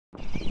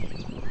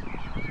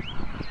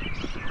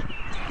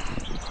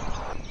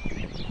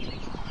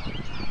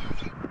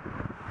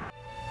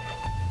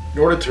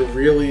order to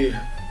really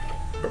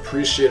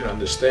appreciate and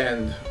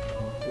understand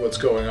what's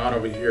going on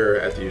over here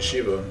at the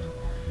yeshiva,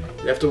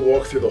 you have to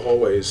walk through the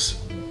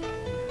hallways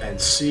and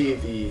see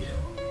the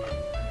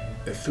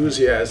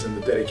enthusiasm,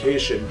 the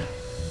dedication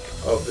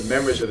of the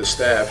members of the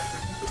staff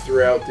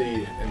throughout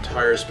the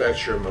entire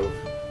spectrum of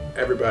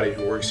everybody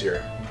who works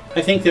here.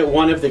 I think that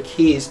one of the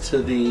keys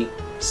to the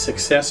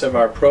success of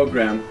our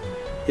program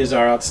is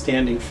our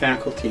outstanding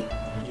faculty.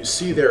 You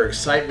see their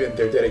excitement,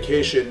 their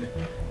dedication.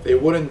 They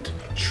wouldn't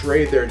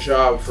trade their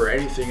job for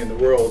anything in the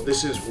world.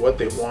 This is what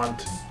they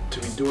want to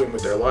be doing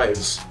with their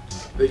lives.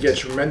 They get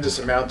tremendous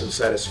amount of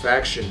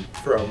satisfaction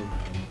from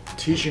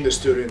teaching the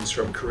students,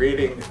 from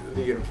creating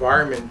the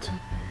environment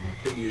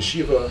in the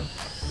yeshiva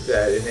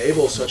that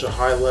enables such a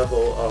high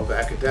level of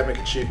academic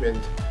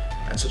achievement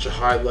and such a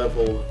high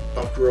level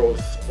of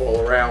growth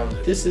all around.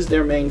 This is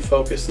their main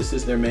focus, this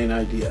is their main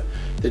idea.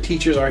 The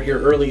teachers are here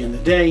early in the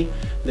day,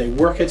 they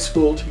work at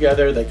school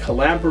together, they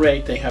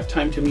collaborate, they have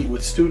time to meet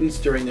with students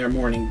during their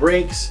morning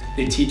breaks.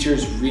 The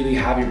teachers really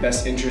have your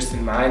best interest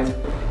in mind,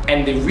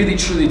 and they really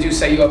truly do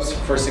set you up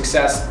for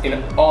success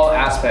in all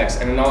aspects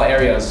and in all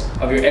areas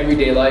of your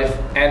everyday life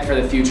and for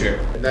the future.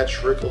 And that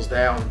trickles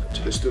down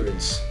to the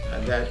students,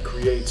 and that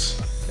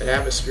creates an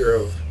atmosphere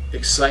of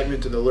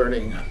excitement in the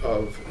learning,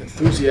 of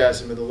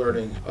enthusiasm in the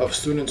learning, of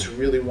students who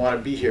really want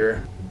to be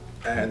here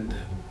and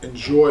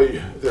enjoy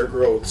their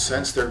growth,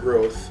 sense their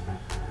growth,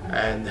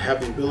 and have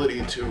the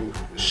ability to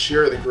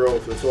share the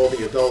growth with all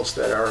the adults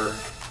that are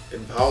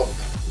involved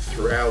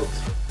throughout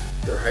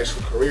their high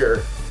school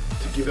career,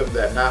 to give them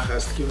that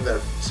nachas, to give them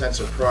that sense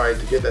of pride,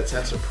 to get that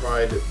sense of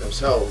pride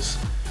themselves,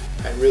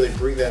 and really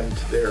bring them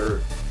to their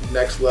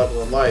next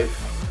level in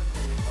life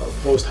of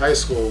post-high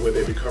school, where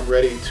they become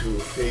ready to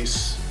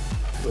face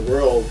the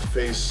world,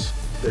 face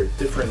their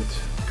different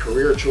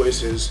career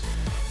choices,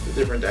 the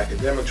different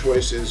academic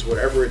choices,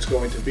 whatever it's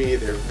going to be.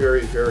 They're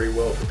very, very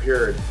well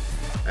prepared,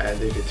 and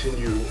they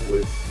continue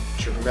with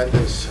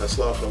tremendous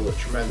hatzlacha, with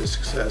tremendous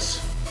success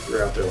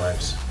throughout their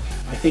lives.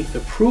 I think the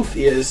proof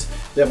is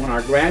that when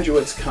our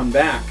graduates come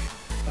back,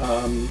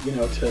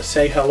 to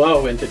say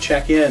hello and to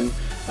check in,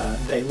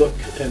 they look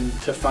and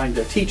to find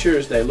their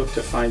teachers, they look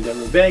to find their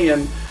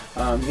rebbeim.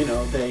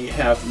 They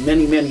have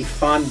many, many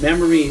fond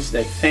memories.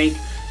 They thank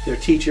their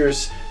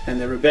teachers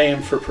and their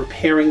rebbeim for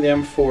preparing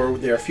them for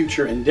their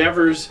future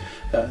endeavors.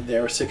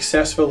 They're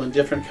successful in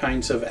different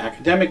kinds of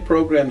academic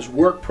programs,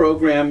 work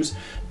programs,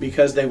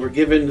 because they were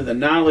given the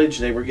knowledge,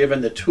 they were given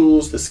the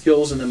tools, the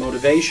skills, and the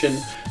motivation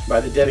by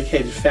the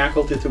dedicated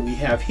faculty that we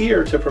have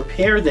here to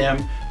prepare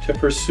them to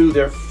pursue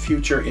their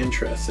future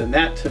interests. And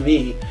that, to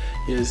me,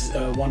 is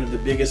one of the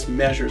biggest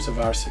measures of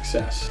our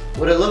success.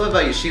 What I love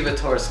about Yeshiva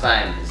Torah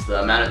Chaim is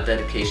the amount of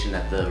dedication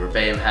that the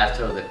rebbeim have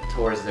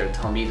towards their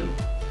talmidim.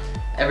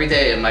 Every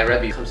day my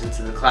Rebbe comes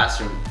into the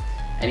classroom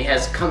and he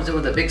comes in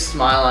with a big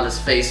smile on his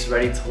face,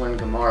 ready to learn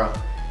Gemara,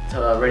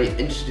 ready to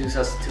introduce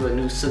us to a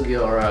new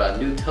sugya or a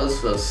new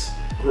tosfos.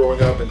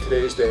 Growing up in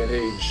today's day and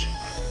age,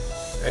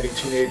 any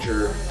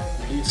teenager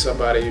needs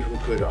somebody who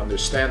could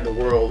understand the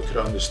world, could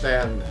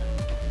understand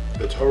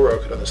the Torah,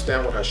 could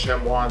understand what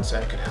Hashem wants,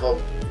 and could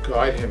help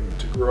guide him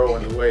to grow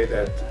in the way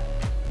that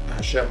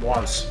Hashem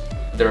wants.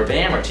 The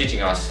rebbeim are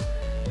teaching us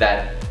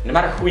that no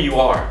matter who you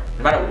are,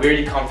 no matter where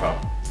you come from,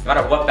 no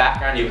matter what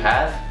background you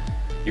have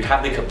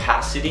the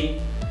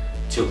capacity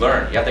to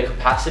learn. You have the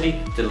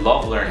capacity to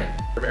love learning.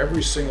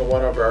 Every single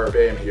one of our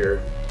rebbeim here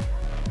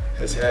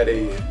has had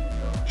a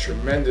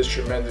tremendous,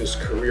 tremendous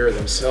career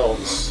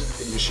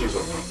themselves in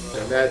yeshiva,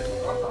 and that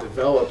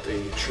developed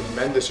a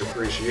tremendous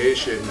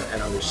appreciation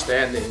and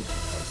understanding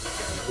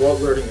of what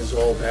learning is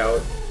all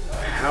about,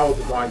 how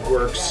the mind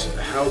works,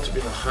 how to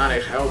be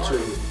mechanech, how to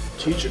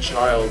teach a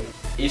child.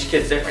 Each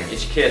kid's different.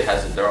 Each kid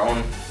has their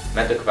own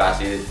mental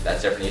capacity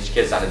that's different. Each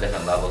kid's on a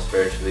different level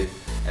spiritually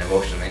and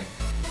emotionally.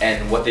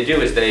 And what they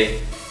do is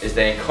they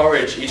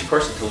encourage each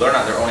person to learn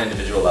on their own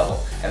individual level.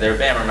 And the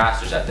rebbeim are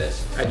masters at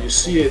this. And you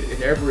see it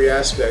in every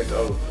aspect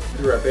of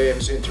the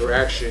rebbeim's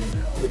interaction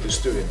with the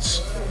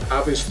students.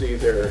 Obviously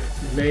their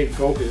main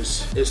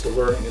focus is the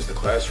learning, is the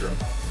classroom.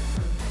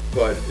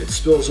 But it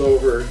spills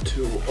over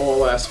to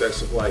all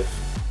aspects of life.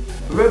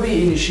 A Rebbe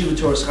in Yeshiva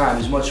Torah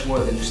Chaim is much more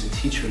than just a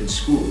teacher in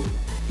school.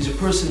 He's a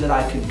person that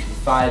I can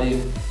confide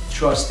in,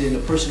 trust in, a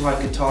person who I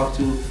can talk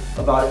to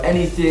about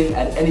anything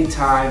at any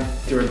time.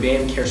 The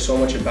rebbeim care so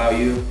much about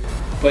you,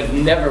 but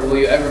never will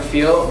you ever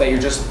feel that you're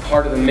just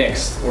part of the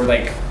mix or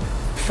like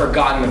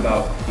forgotten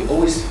about. You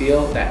always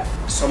feel that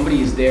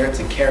somebody is there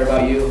to care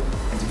about you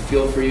and to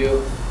feel for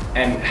you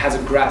and has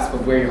a grasp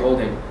of where you're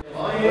holding.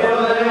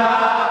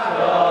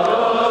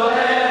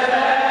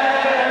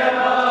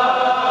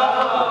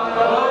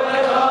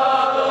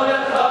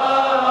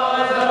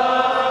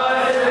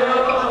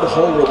 The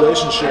whole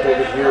relationship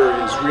over here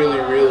is really,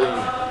 really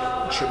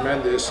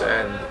tremendous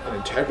and an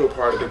integral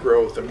part of the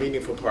growth, a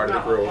meaningful part of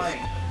the growth,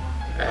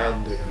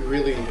 and it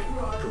really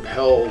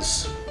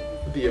propels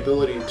the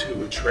ability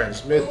to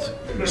transmit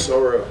the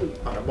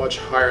Masorah on a much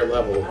higher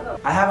level.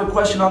 I have a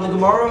question on the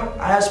Gemara,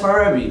 I ask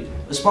my Rebbe.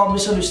 A small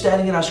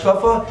misunderstanding in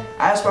Hashkafa,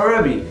 I ask my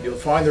Rebbe. You'll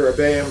find the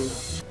rebbeim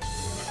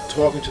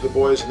talking to the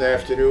boys in the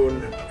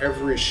afternoon.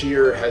 Every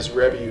shiur has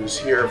Rebbe who's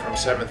here from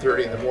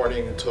 7:30 in the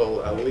morning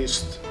until at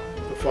least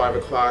 5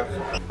 o'clock.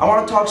 I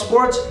want to talk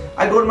sports,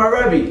 I go to my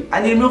Rebbe.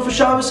 I need a meal for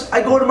Shabbos,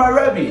 I go to my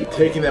Rebbe.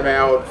 Taking them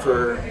out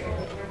for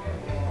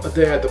a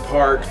day at the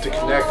park to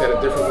connect at a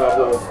different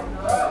level,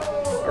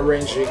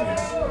 arranging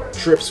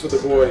trips for the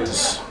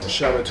boys,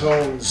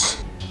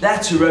 Shabbatons.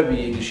 That's your Rebbe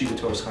in Yeshiva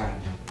Torres Chaim.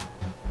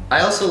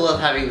 I also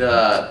love having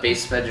the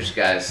base medrash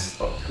guys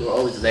who are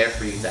always there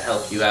for you to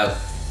help you out.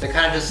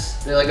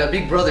 They're like a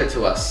big brother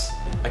to us.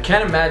 I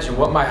can't imagine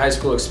what my high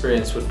school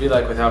experience would be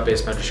like without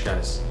base medrash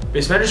guys.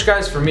 Base medrash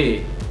guys for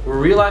me were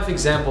real life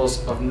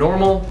examples of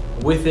normal,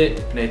 with it,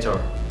 Bnei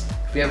Torah.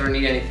 If you ever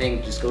need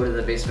anything, just go to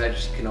the base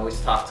medrash. You can always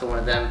talk to one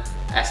of them,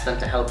 ask them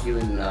to help you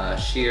in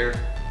shiur.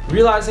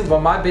 Realizing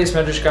what my base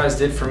medrash guys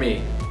did for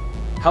me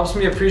helps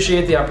me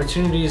appreciate the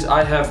opportunities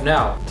I have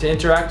now to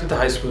interact with the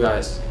high school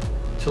guys,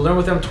 to learn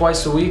with them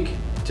twice a week,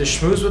 to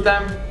schmooze with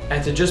them,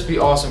 and to just be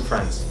awesome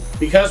friends.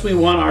 Because we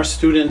want our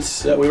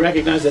students, we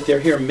recognize that they're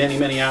here many,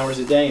 many hours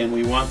a day, and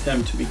we want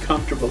them to be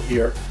comfortable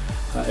here,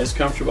 as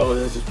comfortable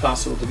as it's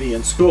possible to be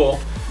in school.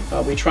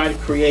 We try to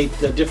create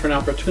different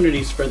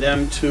opportunities for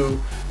them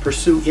to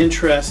pursue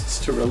interests,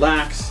 to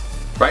relax.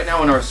 Right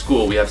now in our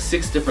school, we have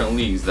 6 different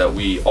leagues that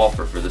we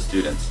offer for the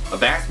students. A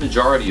vast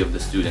majority of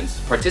the students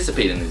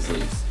participate in these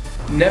leagues.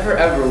 Never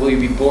ever will you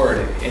be bored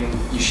in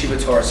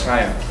Yeshiva Torres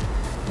Chaim.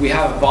 We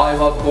have a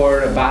volleyball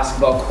court, a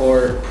basketball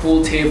court,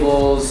 pool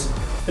tables.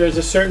 There's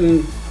a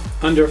certain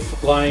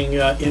underlying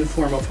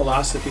informal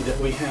philosophy that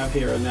we have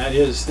here, and that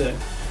is that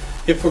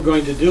if we're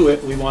going to do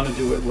it, we want to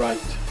do it right.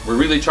 We're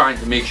really trying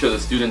to make sure the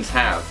students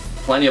have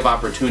plenty of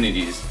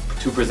opportunities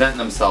to present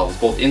themselves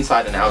both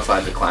inside and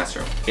outside the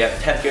classroom. We have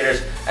 10th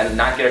graders and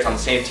 9th graders on the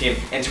same team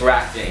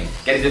interacting,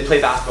 getting to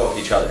play basketball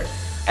with each other.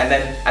 And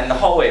then in the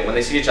hallway, when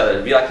they see each other,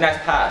 it'll be like, nice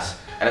pass.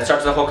 And it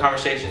starts the whole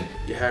conversation.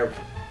 You have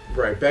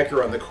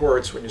Becker on the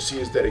courts. When you see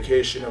his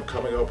dedication of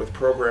coming up with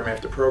program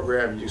after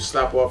program, you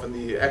stop off in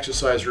the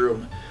exercise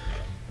room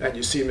and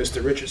you see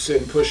Mr.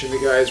 Richardson pushing the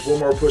guys, one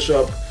more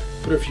push-up,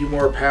 put a few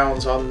more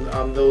pounds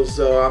on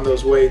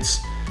those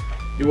weights.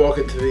 You walk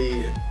into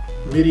the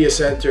media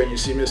center and you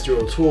see Mr.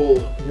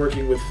 O'Toole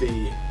working with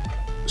the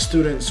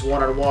students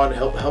one-on-one,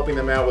 helping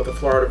them out with a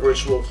Florida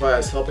virtual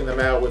class, helping them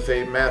out with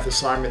a math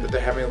assignment that they're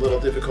having a little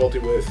difficulty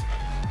with.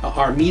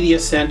 Our media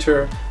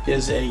center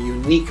is a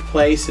unique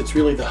place. It's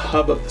really the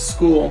hub of the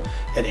school.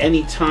 At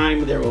any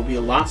time there will be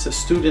lots of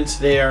students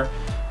there,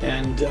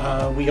 and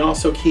we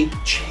also keep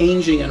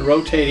changing and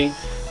rotating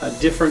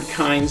different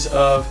kinds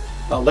of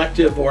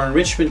elective or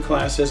enrichment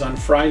classes on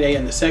Friday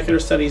in the secular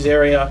studies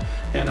area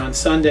and on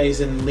Sundays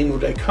in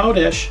Limudei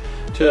Kodesh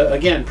to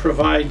again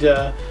provide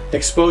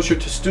exposure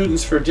to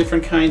students for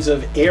different kinds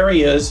of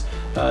areas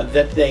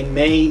that they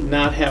may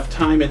not have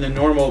time in the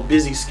normal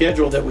busy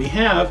schedule that we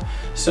have,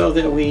 so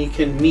that we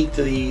can meet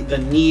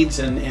the needs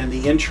and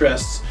the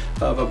interests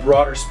of a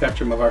broader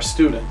spectrum of our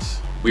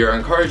students. We are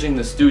encouraging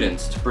the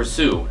students to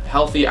pursue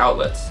healthy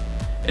outlets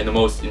in the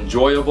most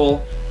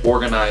enjoyable,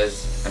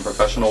 organized, and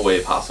professional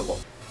way possible.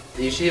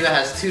 The yeshiva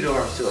has 2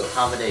 dorms to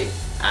accommodate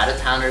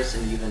out-of-towners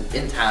and even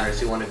in-towners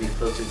who want to be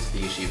closer to the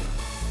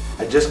yeshiva.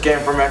 I just came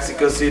from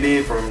Mexico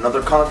City, from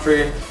another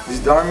country. This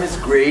dorm is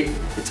great,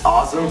 it's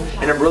awesome,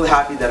 and I'm really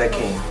happy that I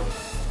came.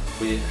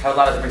 We have a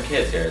lot of different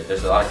kids here.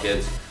 There's a lot of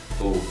kids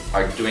who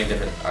are going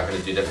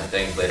to do different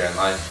things later in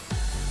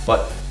life.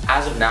 But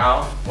as of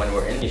now, when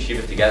we're in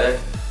yeshiva together,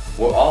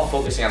 we're all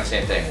focusing on the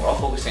same thing. We're all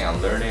focusing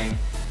on learning,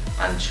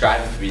 on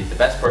striving to be the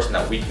best person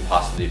that we can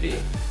possibly be.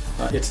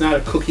 It's not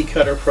a cookie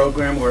cutter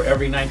program where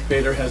every 9th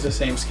grader has the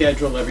same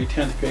schedule, every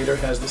 10th grader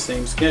has the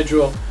same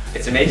schedule.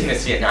 It's amazing to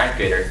see a 9th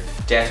grader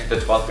dance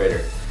with a 12th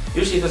grader.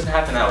 Usually it doesn't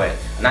happen that way.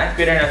 A 9th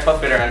grader and a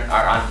 12th grader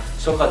are on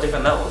so-called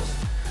different levels,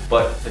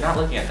 but they're not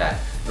looking at that.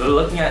 They're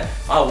looking at,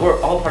 oh,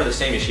 we're all part of the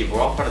same yeshiva,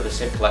 we're all part of the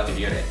same collective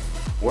unit.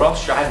 We're all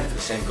striving for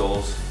the same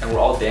goals, and we're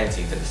all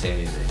dancing to the same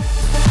music.